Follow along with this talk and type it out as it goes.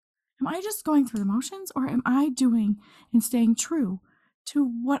Am I just going through the motions, or am I doing and staying true to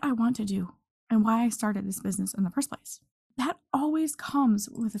what I want to do and why I started this business in the first place? That always comes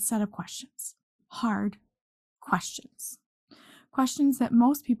with a set of questions. Hard questions. Questions that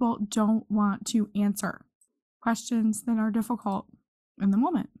most people don't want to answer. Questions that are difficult in the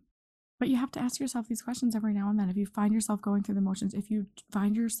moment. But you have to ask yourself these questions every now and then. If you find yourself going through the motions, if you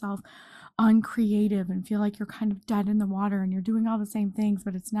find yourself uncreative and feel like you're kind of dead in the water and you're doing all the same things,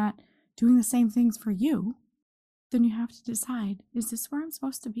 but it's not doing the same things for you, then you have to decide, is this where I'm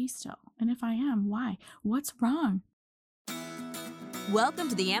supposed to be still? And if I am, why? What's wrong? Welcome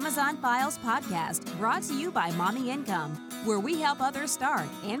to the Amazon Files podcast, brought to you by Mommy Income, where we help others start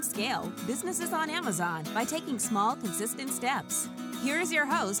and scale businesses on Amazon by taking small, consistent steps. Here is your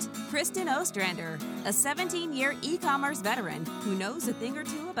host, Kristen Ostrander, a 17-year e-commerce veteran who knows a thing or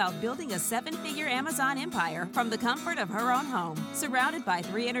two about building a 7-figure Amazon empire from the comfort of her own home. Surrounded by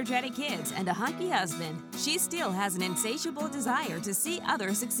 3 energetic kids and a hunky husband, she still has an insatiable desire to see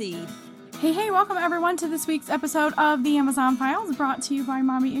others succeed. Hey, welcome everyone to this week's episode of the Amazon Files, brought to you by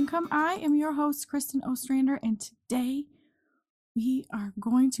Mommy Income. I am your host, Kristen Ostrander, and today we are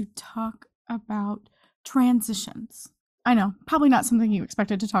going to talk about transitions. I know, probably not something you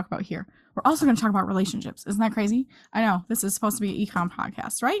expected to talk about here. We're also going to talk about relationships. Isn't that crazy? I know, this is supposed to be an e-com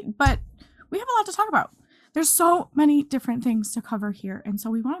podcast, right? But we have a lot to talk about. There's so many different things to cover here, and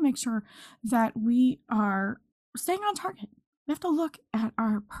so we want to make sure that we are staying on target. We have to look at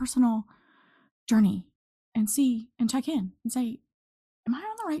our personal journey and see and check in and say, am I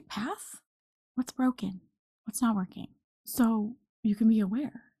on the right path? What's broken? What's not working? So you can be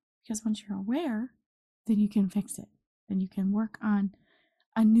aware, because once you're aware, then you can fix it. Then you can work on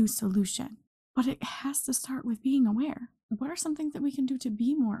a new solution. But it has to start with being aware. What are some things that we can do to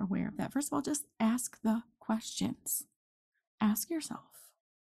be more aware of that? First of all, just ask the questions. Ask yourself,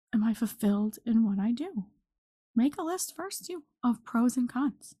 am I fulfilled in what I do? Make a list first, too, of pros and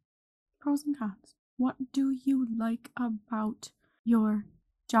cons. Pros and cons. What do you like about your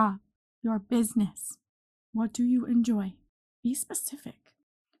job, your business? What do you enjoy? Be specific.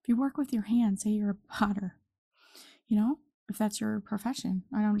 If you work with your hands, say you're a potter, if that's your profession.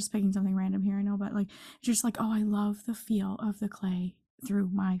 I know I'm just picking something random here, I know, but you're just like, oh, I love the feel of the clay through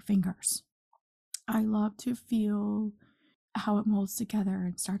my fingers. I love to feel how it molds together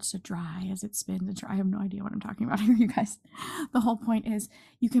and starts to dry as it spins and I have no idea what I'm talking about here, you guys. The whole point is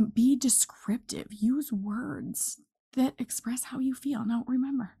you can be descriptive. Use words that express how you feel. Now,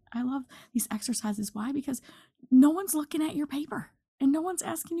 remember, I love these exercises. Why? Because no one's looking at your paper and no one's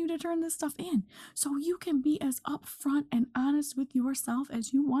asking you to turn this stuff in. So you can be as upfront and honest with yourself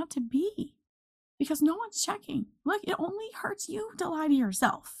as you want to be, because no one's checking. Look, it only hurts you to lie to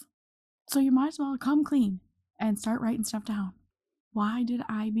yourself. So you might as well come clean and start writing stuff down. Why did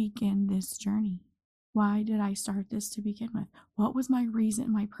I begin this journey? Why did I start this to begin with? What was my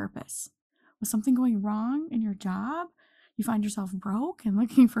reason, my purpose? Was something going wrong in your job? You find yourself broke and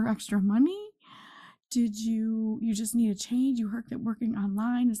looking for extra money? Did you just need a change? You heard that working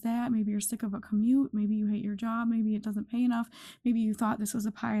online is that? Maybe you're sick of a commute. Maybe you hate your job. Maybe it doesn't pay enough. Maybe you thought this was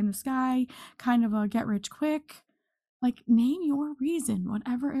a pie in the sky, kind of a get rich quick. Name your reason,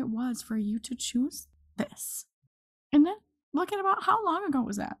 whatever it was for you to choose this. And then look at about how long ago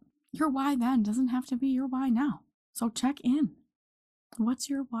was that? Your why then doesn't have to be your why now. So check in. What's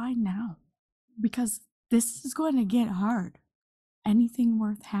your why now? Because this is going to get hard. Anything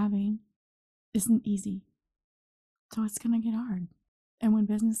worth having isn't easy. So it's going to get hard. And when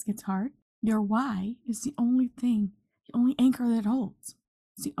business gets hard, your why is the only thing, the only anchor that holds.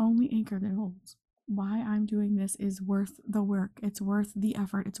 It's the only anchor that holds. Why I'm doing this is worth the work. It's worth the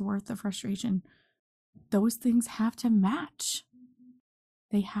effort. It's worth the frustration. Those things have to match.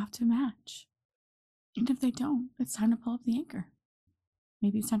 They have to match. And if they don't, it's time to pull up the anchor.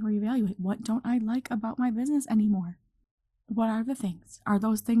 Maybe it's time to reevaluate. What don't I like about my business anymore? What are the things? Are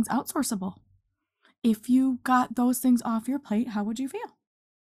those things outsourceable? If you got those things off your plate, how would you feel?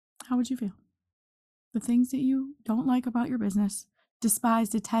 How would you feel? The things that you don't like about your business, despise,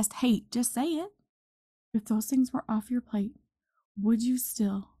 detest, hate, just say it. If those things were off your plate, would you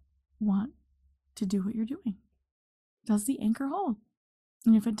still want to do what you're doing? Does the anchor hold?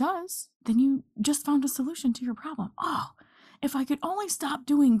 And if it does, then you just found a solution to your problem. Oh, if I could only stop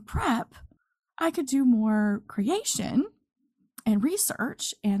doing prep, I could do more creation and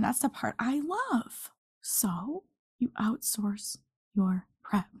research, and that's the part I love. So you outsource your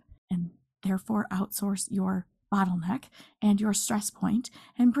prep and therefore outsource your bottleneck and your stress point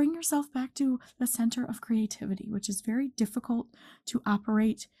and bring yourself back to the center of creativity, which is very difficult to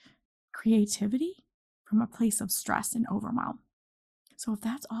operate creativity from a place of stress and overwhelm. So if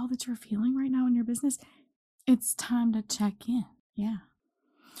that's all that you're feeling right now in your business, it's time to check in. Yeah.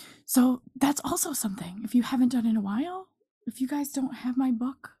 So that's also something, if you haven't done in a while, if you guys don't have my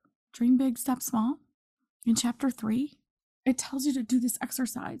book, Dream Big, Step Small, in chapter 3, it tells you to do this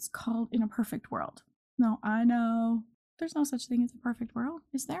exercise called In a Perfect World. No, I know there's no such thing as a perfect world,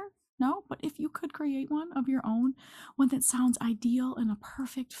 is there? No, but if you could create one of your own, one that sounds ideal and a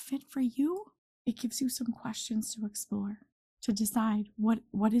perfect fit for you, it gives you some questions to explore, to decide what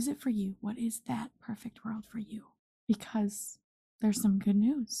is it for you? What is that perfect world for you? Because there's some good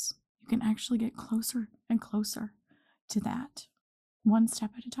news. You can actually get closer and closer to that, one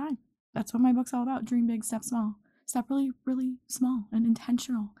step at a time. That's what my book's all about. Dream big, step small. Step really, really small and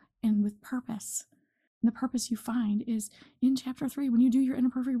intentional and with purpose. And the purpose you find is in chapter 3, when you do your In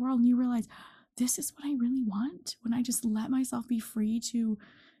a Perfect World and you realize, this is what I really want. When I just let myself be free to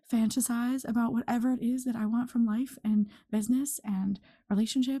fantasize about whatever it is that I want from life and business and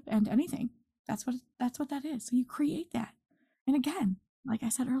relationship and anything. That's what that is. So you create that. And again, like I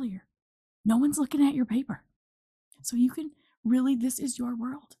said earlier, no one's looking at your paper. So you can really, this is your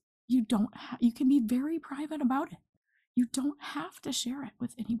world. You can be very private about it. You don't have to share it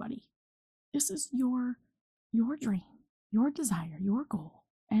with anybody. This is your dream, your desire, your goal.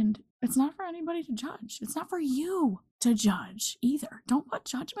 And it's not for anybody to judge. It's not for you to judge either. Don't put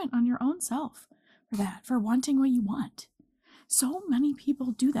judgment on your own self for that, for wanting what you want. So many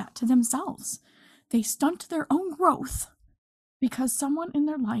people do that to themselves. They stunt their own growth because someone in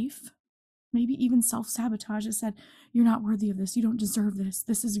their life, maybe even self-sabotage, has said, you're not worthy of this. You don't deserve this.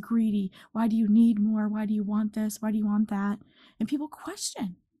 This is greedy. Why do you need more? Why do you want this? Why do you want that? And people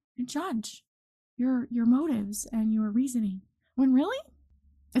question and judge your motives and your reasoning. When really,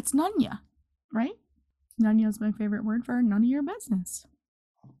 it's none ya, right? None ya is my favorite word for none of your business.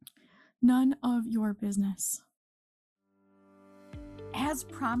 None of your business. As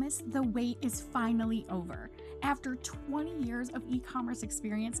promised, the wait is finally over. After 20 years of e-commerce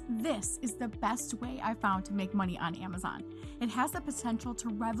experience, this is the best way I found to make money on Amazon. It has the potential to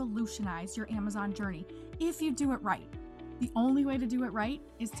revolutionize your Amazon journey if you do it right. The only way to do it right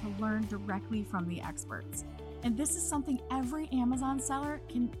is to learn directly from the experts. And this is something every Amazon seller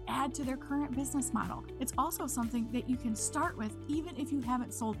can add to their current business model. It's also something that you can start with even if you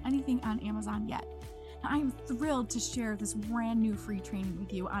haven't sold anything on Amazon yet. I am thrilled to share this brand new free training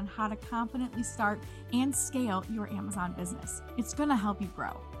with you on how to confidently start and scale your Amazon business. It's going to help you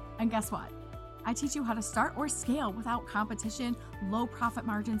grow. And guess what? I teach you how to start or scale without competition, low profit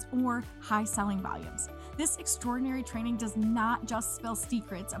margins, or high selling volumes. This extraordinary training does not just spill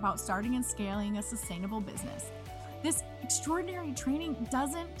secrets about starting and scaling a sustainable business. This extraordinary training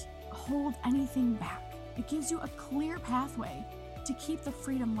doesn't hold anything back. It gives you a clear pathway to keep the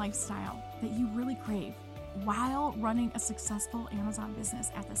freedom lifestyle that you really crave while running a successful Amazon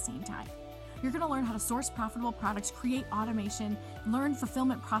business at the same time. You're going to learn how to source profitable products, create automation, learn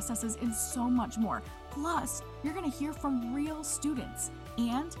fulfillment processes, and so much more. Plus, you're going to hear from real students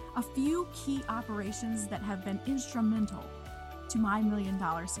and a few key operations that have been instrumental to my $1 million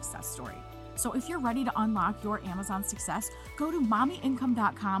success story. So if you're ready to unlock your Amazon success, go to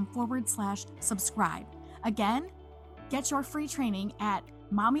mommyincome.com/subscribe. Again, get your free training at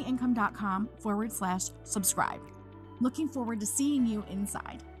mommyincome.com/subscribe. Looking forward to seeing you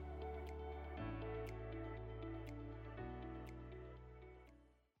inside.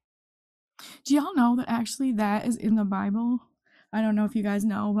 Do y'all know that actually that is in the Bible? I don't know if you guys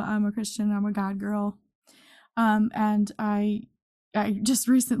know, but I'm a Christian. I'm a God girl. And I just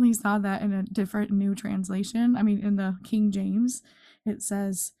recently saw that in a different new translation. I mean, in the King James, it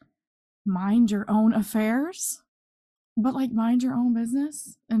says, mind your own affairs. But like mind your own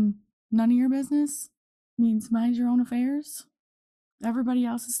business and none of your business means mind your own affairs. Everybody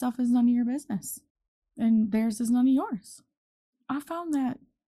else's stuff is none of your business. And theirs is none of yours. I found that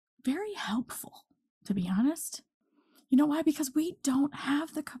very helpful, to be honest. You know why? Because we don't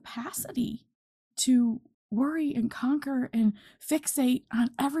have the capacity to worry and conquer and fixate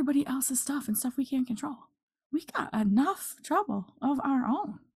on everybody else's stuff and stuff we can't control. We got enough trouble of our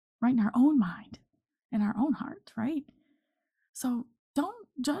own, right in our own mind and our own heart, right? So don't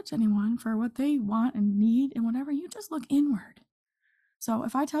judge anyone for what they want and need and whatever. You just look inward. So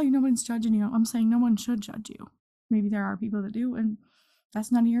if I tell you no one's judging you, I'm saying no one should judge you. Maybe there are people that do, and that's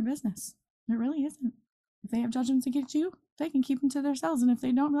none of your business. It really isn't. If they have judgments against you, they can keep them to themselves. And if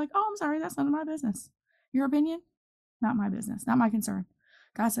they don't, be like, oh, I'm sorry, that's none of my business. Your opinion, not my business, not my concern.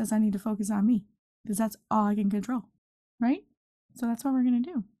 God says I need to focus on me because that's all I can control, right? So that's what we're going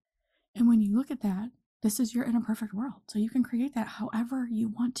to do. And when you look at that, this is your In a Perfect World. So you can create that however you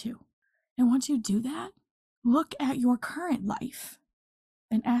want to. And once you do that, look at your current life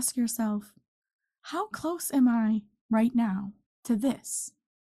and ask yourself, how close am I right now to this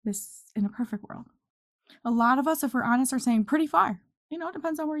in a perfect world? A lot of us, if we're honest, are saying pretty far. It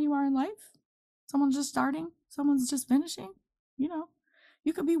depends on where you are in life. Someone's just starting, someone's just finishing.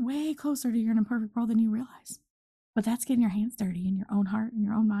 You could be way closer to your imperfect world than you realize. But that's getting your hands dirty in your own heart and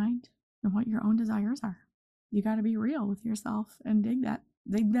your own mind and what your own desires are. You got to be real with yourself and dig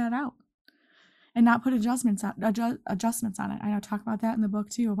that out. And not put adjustments on it. I talk about that in the book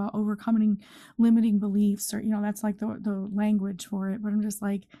too, about overcoming limiting beliefs, or that's like the language for it. But I'm just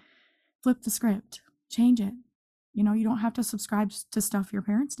like, flip the script, change it. You don't have to subscribe to stuff your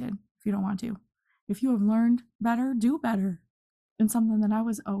parents did if you don't want to. If you have learned better, do better. And something that I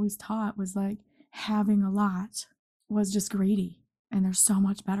was always taught was like, having a lot was just greedy, and there's so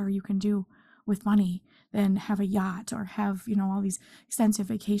much better you can do with money than have a yacht or have all these extensive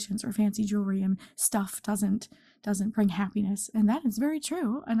vacations or fancy jewelry, and stuff doesn't bring happiness. And that is very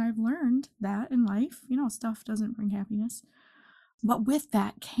true, and I've learned that in life. Stuff doesn't bring happiness, but with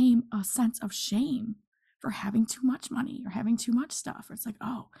that came a sense of shame for having too much money or having too much stuff. Or it's like,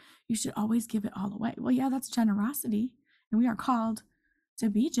 oh, you should always give it all away. Well, yeah, that's generosity, and we are called to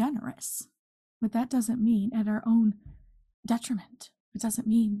be generous, but that doesn't mean at our own detriment. It doesn't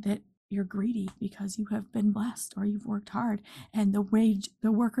mean that you're greedy because you have been blessed or you've worked hard, and the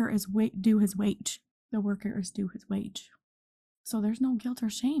worker is due his wage. The worker is due his wage. So there's no guilt or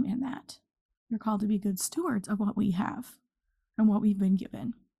shame in that. You're called to be good stewards of what we have and what we've been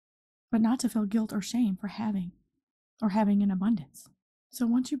given, but not to feel guilt or shame for having in abundance. So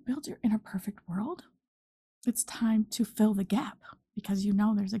once you build your inner perfect world, it's time to fill the gap, because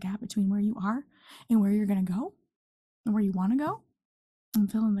there's a gap between where you are and where you're going to go and where you want to go. And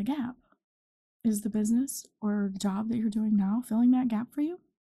filling the gap. Is the business or the job that you're doing now filling that gap for you?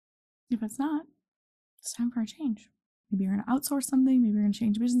 If it's not, it's time for a change. Maybe you're going to outsource something. Maybe you're going to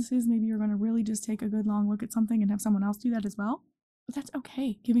change businesses. Maybe you're going to really just take a good long look at something and have someone else do that as well. But that's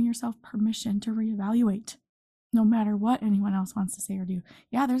okay. Giving yourself permission to reevaluate, no matter what anyone else wants to say or do.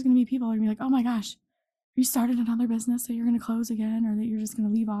 Yeah, there's going to be people who are going to be like, oh my gosh, you started another business that you're going to close again, or that you're just going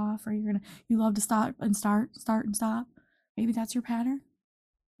to leave off, or you love to stop and start and stop. Maybe that's your pattern.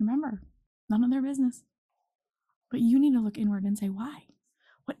 Remember, none of their business. But you need to look inward and say, why?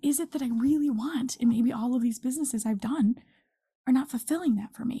 What is it that I really want? And maybe all of these businesses I've done are not fulfilling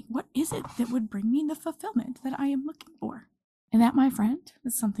that for me. What is it that would bring me the fulfillment that I am looking for? And that, my friend,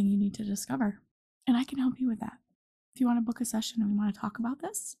 is something you need to discover. And I can help you with that. If you want to book a session and we want to talk about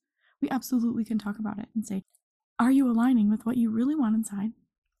this, we absolutely can talk about it and say, are you aligning with what you really want inside?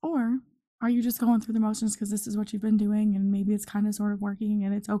 Or are you just going through the motions because this is what you've been doing, and maybe it's kind of sort of working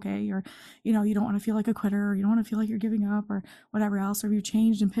and it's okay, or you don't want to feel like a quitter, or you don't want to feel like you're giving up, or whatever else, or you've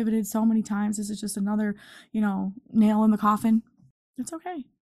changed and pivoted so many times, this is just another nail in the coffin. It's okay.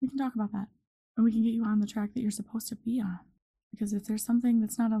 We can talk about that, and we can get you on the track that you're supposed to be on. Because if there's something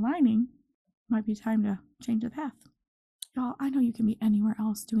that's not aligning, it might be time to change the path. Y'all, I know you can be anywhere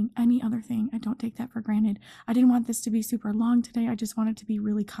else doing any other thing. I don't take that for granted. I didn't want this to be super long today. I just want it to be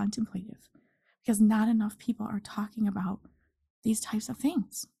really contemplative, because not enough people are talking about these types of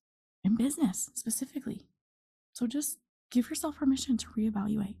things in business specifically. So just give yourself permission to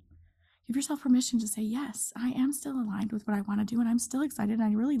reevaluate. Give yourself permission to say, yes, I am still aligned with what I want to do, and I'm still excited, and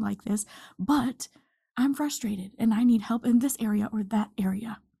I really like this, but I'm frustrated and I need help in this area or that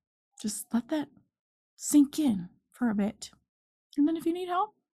area. Just let that sink in for a bit. And then if you need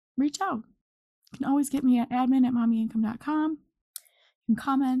help, reach out. You can always get me at admin@mommyincome.com. You can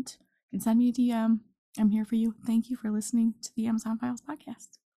comment, you can send me a DM. I'm here for you. Thank you for listening to the Amazon Files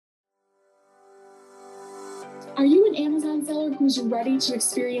podcast. Are you an Amazon seller who's ready to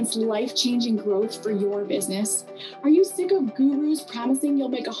experience life-changing growth for your business? Are you sick of gurus promising you'll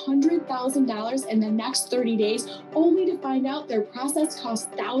make $100,000 in the next 30 days, only to find out their process costs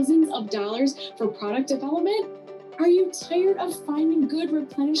thousands of dollars for product development? Are you tired of finding good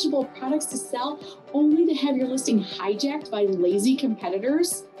replenishable products to sell, only to have your listing hijacked by lazy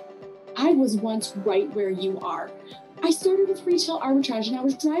competitors? I was once right where you are. I started with retail arbitrage, and I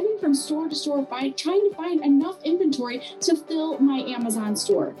was driving from store to store trying to find enough inventory to fill my Amazon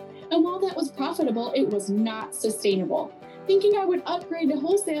store. And while that was profitable, it was not sustainable. Thinking I would upgrade to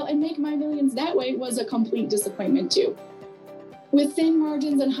wholesale and make my millions that way was a complete disappointment too. With thin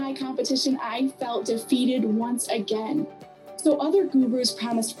margins and high competition, I felt defeated once again. So other gurus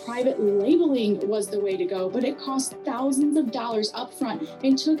promised private labeling was the way to go, but it cost thousands of dollars upfront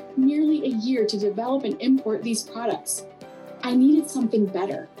and took nearly a year to develop and import these products. I needed something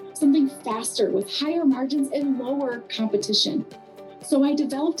better, something faster with higher margins and lower competition. So I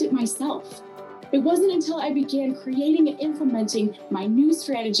developed it myself. It wasn't until I began creating and implementing my new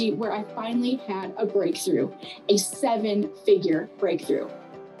strategy where I finally had a breakthrough, a 7-figure breakthrough.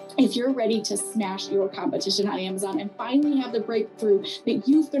 If you're ready to smash your competition on Amazon and finally have the breakthrough that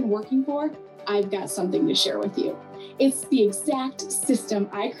you've been working for, I've got something to share with you. It's the exact system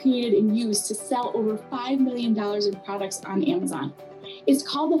I created and used to sell over $5 million in products on Amazon. It's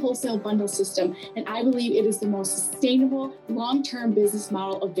called the Wholesale Bundle System, and I believe it is the most sustainable, long-term business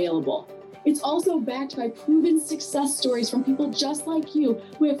model available. It's also backed by proven success stories from people just like you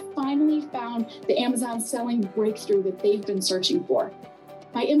who have finally found the Amazon selling breakthrough that they've been searching for.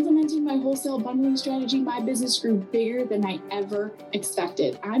 By implementing my wholesale bundling strategy, my business grew bigger than I ever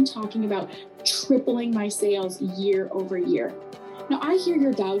expected. I'm talking about tripling my sales year over year. Now, I hear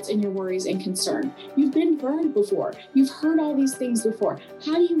your doubts and your worries and concern. You've been burned before. You've heard all these things before.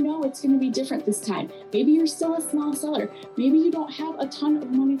 How do you know it's going to be different this time? Maybe you're still a small seller. Maybe you don't have a ton of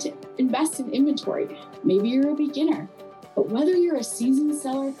money to invest in inventory. Maybe you're a beginner. But whether you're a seasoned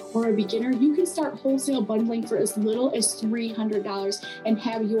seller or a beginner, you can start wholesale bundling for as little as $300 and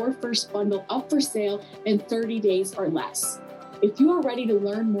have your first bundle up for sale in 30 days or less. If you are ready to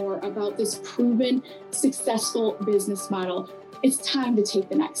learn more about this proven, successful business model, it's time to take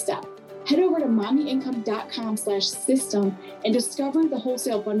the next step. Head over to mommyincome.com/system and discover the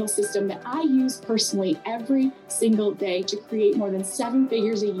wholesale bundle system that I use personally every single day to create more than 7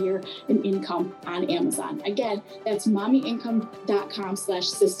 figures a year in income on Amazon. Again, that's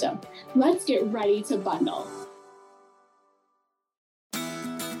mommyincome.com/system. Let's get ready to bundle.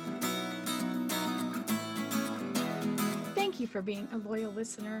 Thank you for being a loyal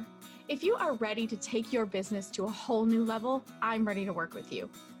listener. If you are ready to take your business to a whole new level, I'm ready to work with you.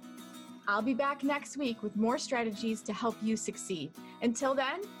 I'll be back next week with more strategies to help you succeed. Until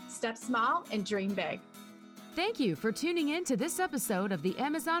then, step small and dream big. Thank you for tuning in to this episode of the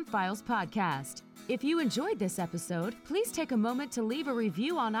Amazon Files podcast. If you enjoyed this episode, please take a moment to leave a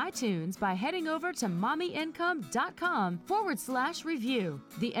review on iTunes by heading over to mommyincome.com/review.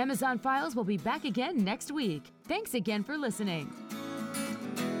 The Amazon Files will be back again next week. Thanks again for listening.